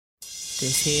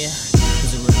This here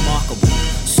is a remarkable,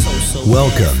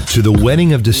 Welcome to the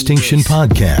Wedding of Distinction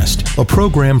podcast, a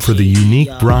program for the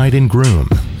unique bride and groom.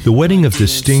 The Wedding of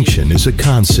Distinction is a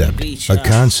concept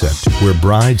where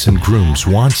brides and grooms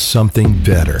want something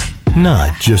better.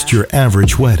 Not just your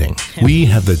average wedding. We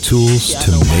have the tools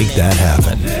to make that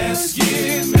happen.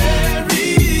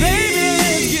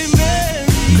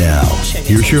 Now,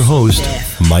 here's your host,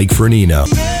 Mike Fernino.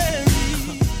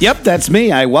 Yep, that's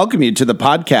me. I welcome you to the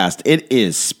podcast. It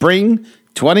is spring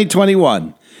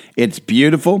 2021. It's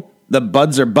beautiful. The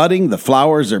buds are budding, the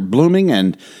flowers are blooming,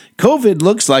 and COVID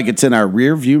looks like it's in our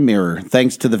rearview mirror.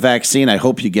 Thanks to the vaccine, I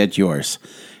hope you get yours.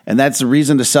 And that's the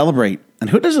reason to celebrate. And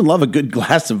who doesn't love a good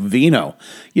glass of vino?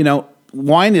 You know,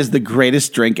 wine is the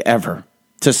greatest drink ever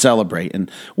to celebrate. And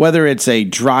whether it's a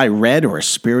dry red or a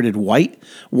spirited white,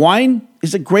 wine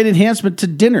is a great enhancement to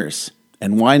dinners.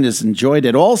 And wine is enjoyed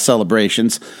at all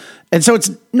celebrations. And so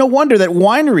it's no wonder that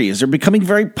wineries are becoming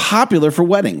very popular for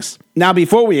weddings. Now,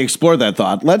 before we explore that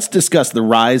thought, let's discuss the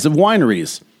rise of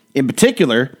wineries. In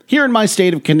particular, here in my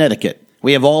state of Connecticut,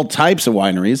 we have all types of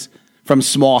wineries, from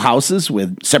small houses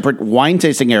with separate wine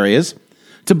tasting areas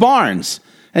to barns,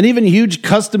 and even huge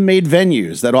custom-made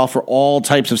venues that offer all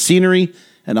types of scenery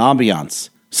and ambiance.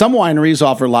 Some wineries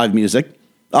offer live music,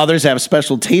 others have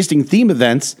special tasting theme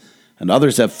events, and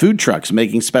others have food trucks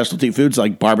making specialty foods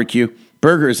like barbecue,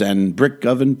 burgers, and brick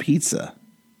oven pizza.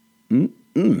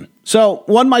 So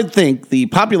one might think the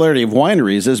popularity of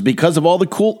wineries is because of all the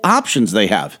cool options they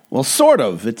have. Well, sort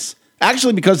of. It's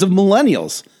actually because of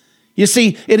millennials. You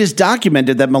see, it is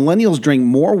documented that millennials drink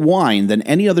more wine than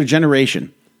any other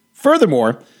generation.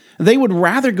 Furthermore, they would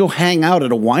rather go hang out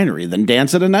at a winery than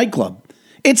dance at a nightclub.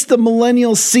 It's the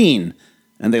millennial scene,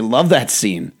 and they love that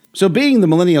scene. So being the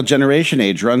millennial generation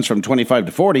age runs from 25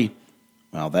 to 40,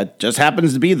 well, that just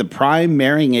happens to be the prime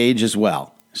marrying age as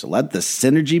well. So let the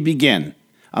synergy begin.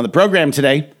 On the program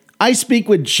today, I speak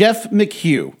with Jeff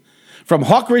McHugh from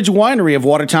Hawkridge Winery of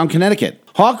Watertown, Connecticut.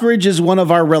 Hawkridge is one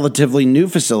of our relatively new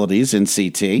facilities in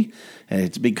CT, and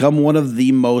it's become one of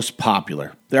the most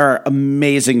popular. There are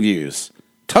amazing views,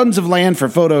 tons of land for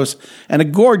photos, and a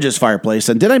gorgeous fireplace.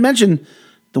 And did I mention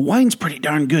the wine's pretty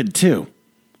darn good, too?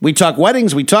 We talk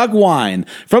weddings, we talk wine.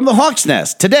 From the Hawk's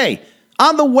Nest, today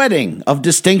on the Wedding of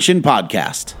Distinction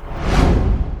podcast.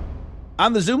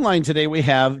 On the Zoom line today, we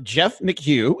have Jeff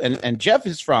McHugh, and Jeff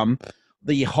is from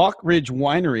the Hawkridge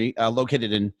Winery,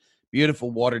 located in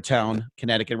beautiful Watertown,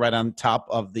 Connecticut, right on top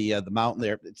of the mountain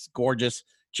there. It's gorgeous.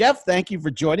 Jeff, thank you for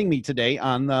joining me today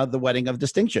on the Wedding of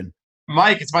Distinction.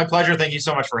 Mike, it's my pleasure. Thank you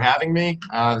so much for having me.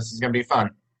 This is going to be fun.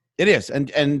 It is,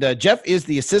 and Jeff is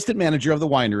the assistant manager of the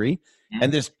winery. And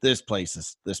this place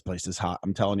is hot.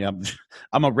 I'm telling you,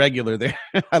 I'm a regular there.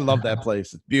 I love that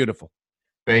place. It's beautiful.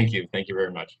 Thank you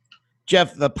very much,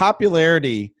 Jeff. The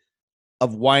popularity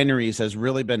of wineries has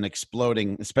really been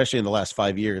exploding, especially in the last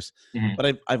 5 years. Mm-hmm.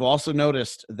 But I've also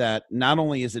noticed that not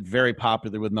only is it very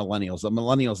popular with millennials, the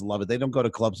millennials love it. They don't go to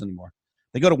clubs anymore;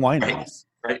 they go to wineries.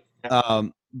 Right.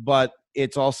 But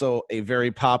it's also a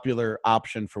very popular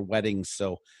option for weddings.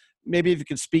 So maybe if you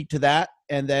could speak to that,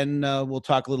 and then we'll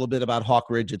talk a little bit about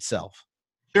Hawkridge itself.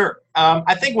 Sure.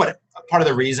 I think what part of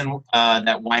the reason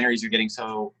that wineries are getting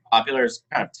so popular is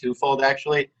kind of twofold,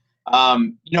 actually.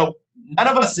 None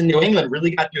of us in New England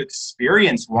really got to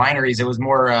experience wineries. It was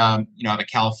more, a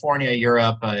California,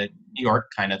 Europe, New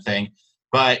York kind of thing.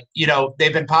 But,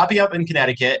 they've been popping up in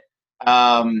Connecticut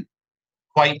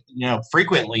quite,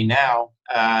 frequently now.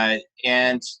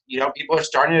 And people are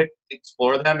starting to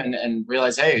explore them and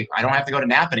realize, hey, I don't have to go to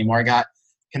Napa anymore. I got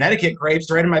Connecticut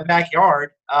grapes right in my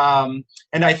backyard. And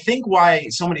I think why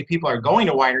so many people are going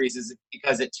to wineries is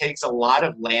because it takes a lot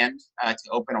of land to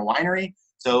open a winery.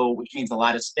 So, which means a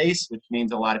lot of space, which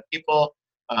means a lot of people.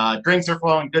 Drinks are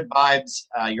flowing, good vibes.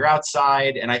 You're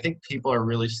outside. And I think people are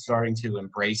really starting to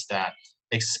embrace that,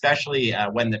 especially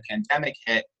when the pandemic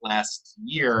hit last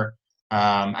year.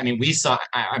 We saw,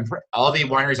 all the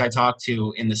wineries I talked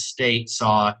to in the state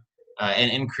saw an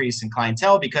increase in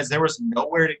clientele because there was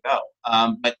nowhere to go.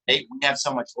 But we have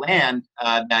so much land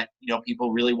that,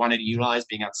 people really wanted to utilize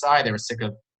being outside. They were sick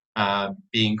of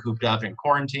being cooped up in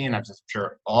quarantine. I'm just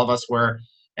sure all of us were.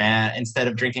 And instead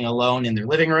of drinking alone in their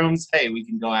living rooms, hey, we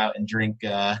can go out and drink,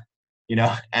 at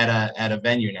a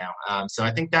venue now. So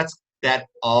I think that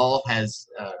all has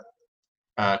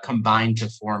combined to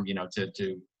form,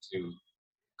 to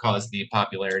cause the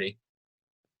popularity.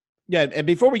 Yeah, and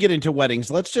before we get into weddings,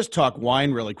 let's just talk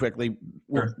wine really quickly.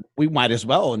 Sure. We might as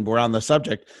well, and we're on the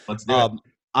subject. Let's do it.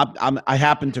 I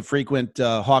happen to frequent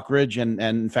Hawkridge, and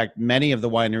in fact, many of the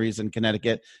wineries in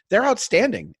Connecticut. They're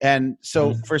outstanding. And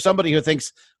so for somebody who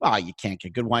thinks, well, you can't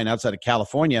get good wine outside of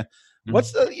California,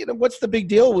 What's the big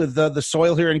deal with the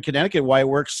soil here in Connecticut? Why it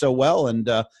works so well, and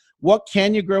what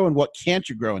can you grow and what can't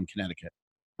you grow in Connecticut?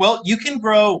 Well, you can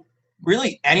grow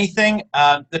really anything.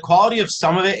 The quality of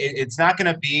some of it's not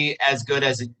going to be as good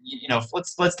as,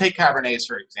 let's take Cabernets,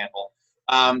 for example.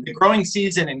 The growing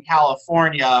season in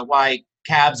California, why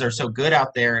cabs are so good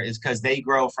out there is because they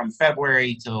grow from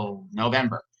February till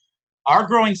November. Our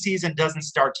growing season doesn't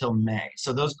start till May.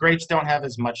 So those grapes don't have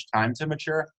as much time to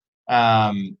mature.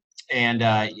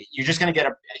 You're just going to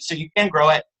get so you can grow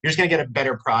it. You're just going to get a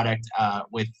better product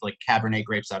with like Cabernet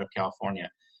grapes out of California.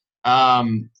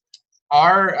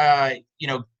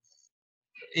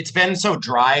 It's been so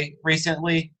dry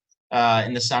recently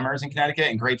in the summers in Connecticut,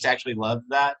 and grapes actually love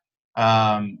that.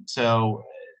 So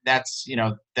that's,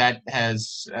 that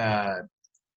has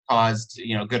caused,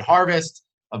 good harvest,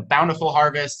 a bountiful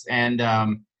harvest. And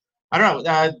I don't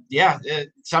know,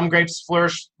 some grapes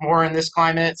flourish more in this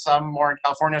climate, some more in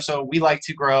California. So we like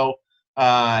to grow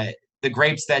the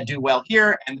grapes that do well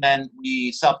here, and then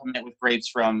we supplement with grapes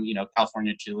from,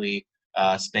 California, Chile,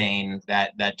 Spain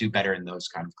that do better in those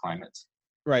kind of climates.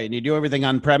 Right, and you do everything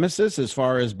on premises as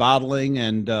far as bottling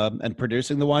and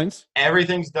producing the wines?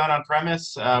 Everything's done on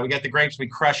premise. We get the grapes, we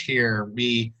crush here,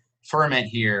 we ferment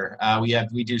here.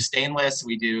 We do stainless,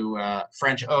 we do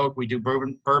French oak, we do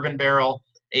bourbon barrel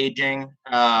aging.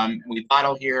 We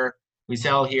bottle here, we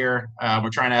sell here.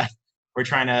 We're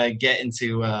trying to get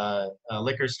into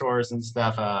liquor stores and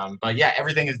stuff. But yeah,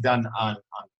 everything is done on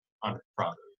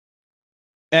property.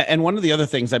 And one of the other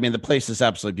things, I mean, the place is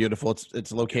absolutely beautiful.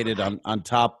 It's located on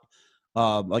top,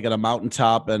 like at a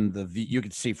mountaintop, and you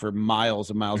can see for miles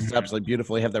and miles. It's absolutely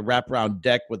beautiful. You have the wraparound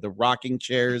deck with the rocking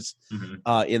chairs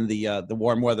in the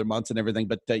warm weather months and everything.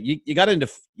 But you got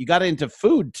into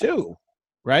food too,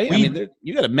 right?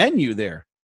 You got a menu there.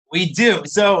 We do.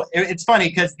 So it's funny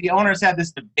because the owners had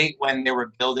this debate when they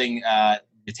were building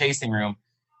the tasting room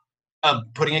of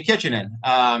putting a kitchen in,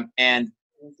 and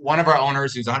one of our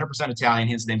owners, who's 100% Italian,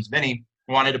 his name's Vinny,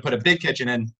 wanted to put a big kitchen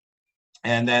in.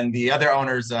 And then the other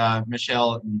owners,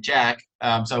 Michelle and Jack,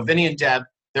 so Vinny and Deb,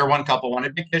 they're one couple,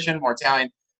 wanted a big kitchen, more Italian.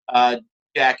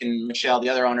 Jack and Michelle, the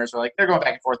other owners, were like, they're going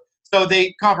back and forth. So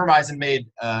they compromised and made,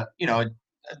 a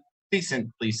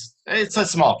decent, it's a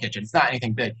small kitchen. It's not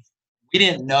anything big. We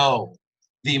didn't know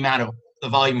the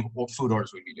volume of food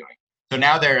orders we'd be doing. So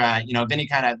now they're, Vinny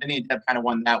and Deb kind of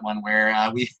won that one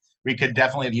where we could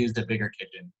definitely have used a bigger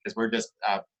kitchen because we're just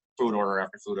food order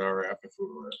after food order after food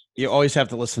order. You always have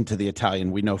to listen to the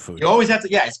Italian. We know food. You always have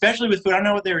to, especially with food. I don't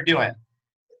know what they were doing.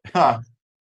 You're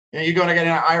going to get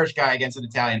an Irish guy against an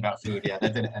Italian about food. Yeah,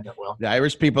 that didn't end up well. The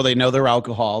Irish people, they know their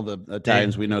alcohol. The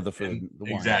Italians, we know the food.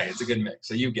 Exactly. It's a good mix.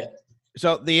 So you get it.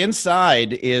 So the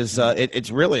inside is,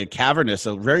 it's really a cavernous,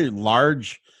 a very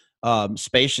large,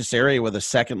 spacious area with a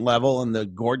second level, and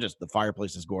the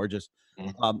fireplace is gorgeous.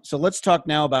 So let's talk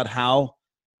now about how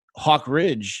Hawk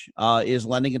Ridge is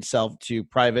lending itself to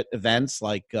private events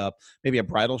like maybe a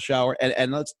bridal shower,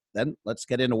 and let's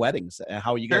get into weddings.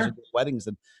 How you guys are doing weddings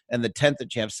and the tent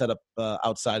that you have set up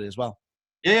outside as well.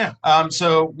 Yeah.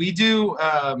 So we do.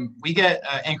 We get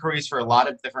inquiries for a lot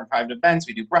of different private events.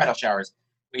 We do bridal showers.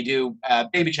 We do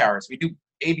baby showers. We do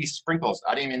baby sprinkles.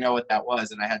 I didn't even know what that was,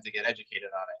 and I had to get educated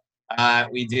on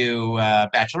it. We do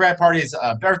bachelorette parties,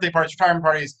 birthday parties, retirement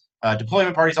parties.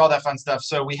 Deployment parties, all that fun stuff.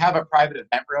 So we have a private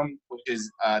event room, which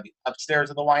is the upstairs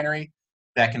of the winery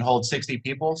that can hold 60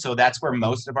 people. So that's where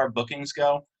most of our bookings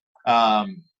go.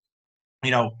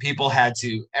 People had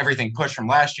everything pushed from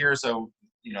last year. So,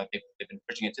 they've been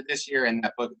pushing it to this year, and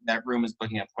that room is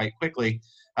booking up quite quickly.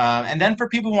 And then for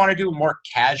people who want to do more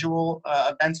casual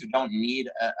events who don't need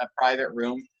a private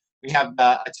room, we have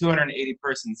a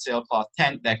 280-person sailcloth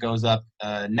tent that goes up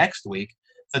next week.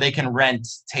 So they can rent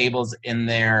tables in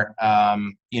there,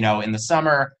 in the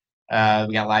summer. We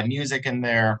got live music in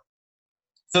there.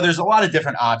 So there's a lot of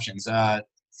different options to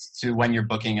when you're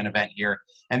booking an event here.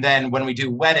 And then when we do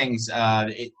weddings,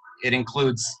 it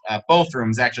includes both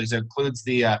rooms, actually. So it includes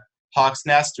the Hawk's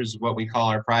Nest, which is what we call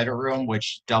our private room,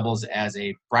 which doubles as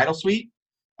a bridal suite.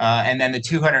 And then the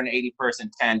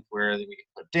 280-person tent where we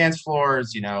put dance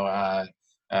floors,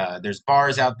 there's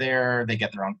bars out there. They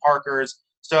get their own parkers.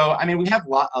 So, we have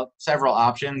several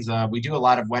options. We do a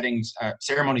lot of weddings,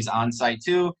 ceremonies on site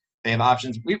too. They have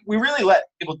options. We really let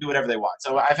people do whatever they want.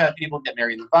 So I've had people get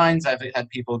married in the vines. I've had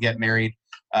people get married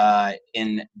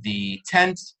in the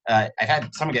tent. I've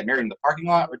had someone get married in the parking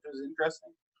lot, which was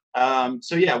interesting.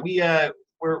 We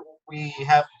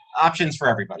have options for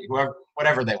everybody,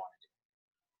 whatever they want to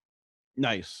do.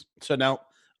 Nice. So now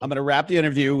I'm going to wrap the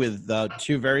interview with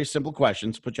two very simple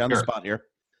questions. Put you on the spot here.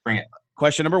 Bring it.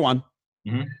 Question number one.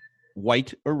 Mm-hmm.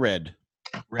 White or red?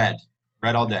 Red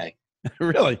all day.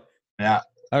 Really? Yeah.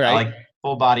 All right. I like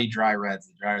full body dry reds.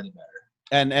 The drier the better.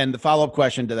 And the follow-up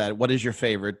question to that, what is your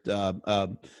favorite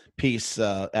piece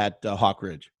at Hawk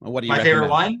Ridge? What do you My recommend? favorite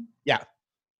wine? Yeah.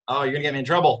 Oh, you're gonna get me in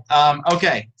trouble.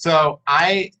 Okay, so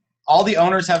all the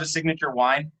owners have a signature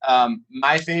wine.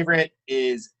 My favorite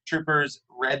is Trooper's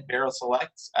Red Barrel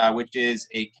Select, which is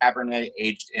a Cabernet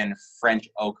aged in French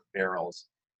oak barrels.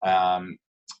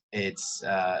 It's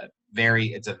a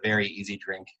very easy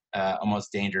drink,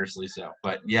 almost dangerously so.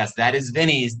 But yes, that is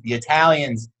Vinny's, the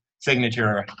Italian's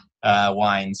signature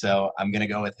wine. So I'm gonna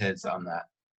go with his on that.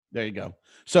 There you go.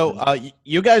 So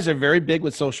you guys are very big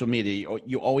with social media.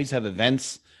 You always have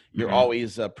events. You're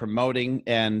always promoting.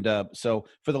 And so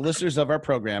for the listeners of our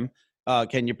program,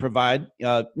 can you provide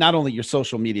not only your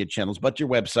social media channels, but your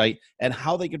website and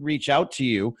how they could reach out to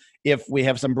you if we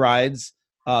have some brides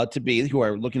to be who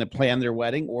are looking to plan their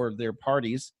wedding or their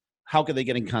parties? How can they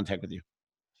get in contact with you?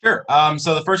 Sure.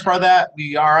 So the first part of that,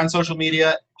 we are on social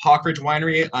media, Hawk Ridge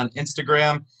Winery on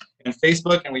Instagram and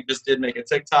Facebook, and we just did make a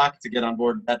TikTok to get on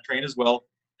board that train as well.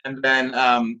 And then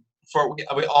all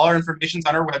our information's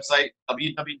on our website,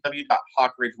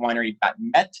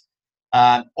 www.hawkridgewinery.net,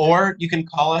 or you can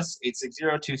call us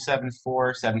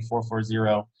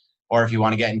 860-274-7440. Or if you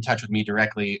want to get in touch with me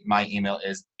directly, my email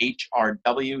is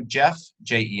hrwjeff,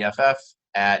 Jeff,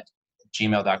 at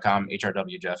gmail.com,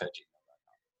 hrwjeff@gmail.com.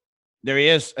 There he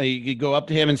is. You could go up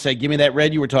to him and say, give me that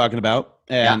red you were talking about,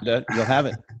 and you'll have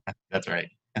it. That's right.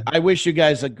 I wish you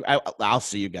guys, I'll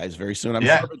see you guys very soon. I'm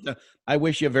sure, but I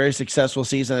wish you a very successful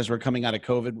season as we're coming out of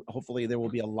COVID. Hopefully there will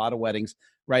be a lot of weddings.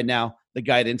 Right now, the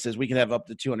guidance is we can have up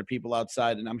to 200 people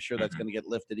outside, and I'm sure that's going to get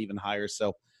lifted even higher.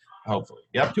 So hopefully,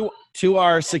 yep. To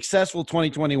our successful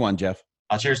 2021, Jeff.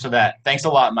 I'll cheers to that. Thanks a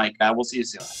lot, Mike. We'll see you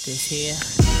soon. This here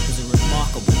is a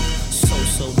remarkable,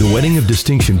 The Wedding of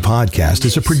Distinction podcast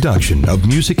is a production of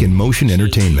Music in Motion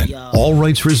Entertainment. All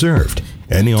rights reserved.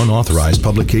 Any unauthorized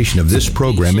publication of this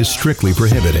program is strictly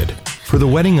prohibited. For the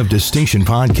Wedding of Distinction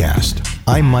podcast,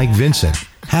 I'm Mike Vincent.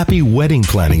 Happy wedding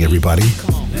planning, everybody.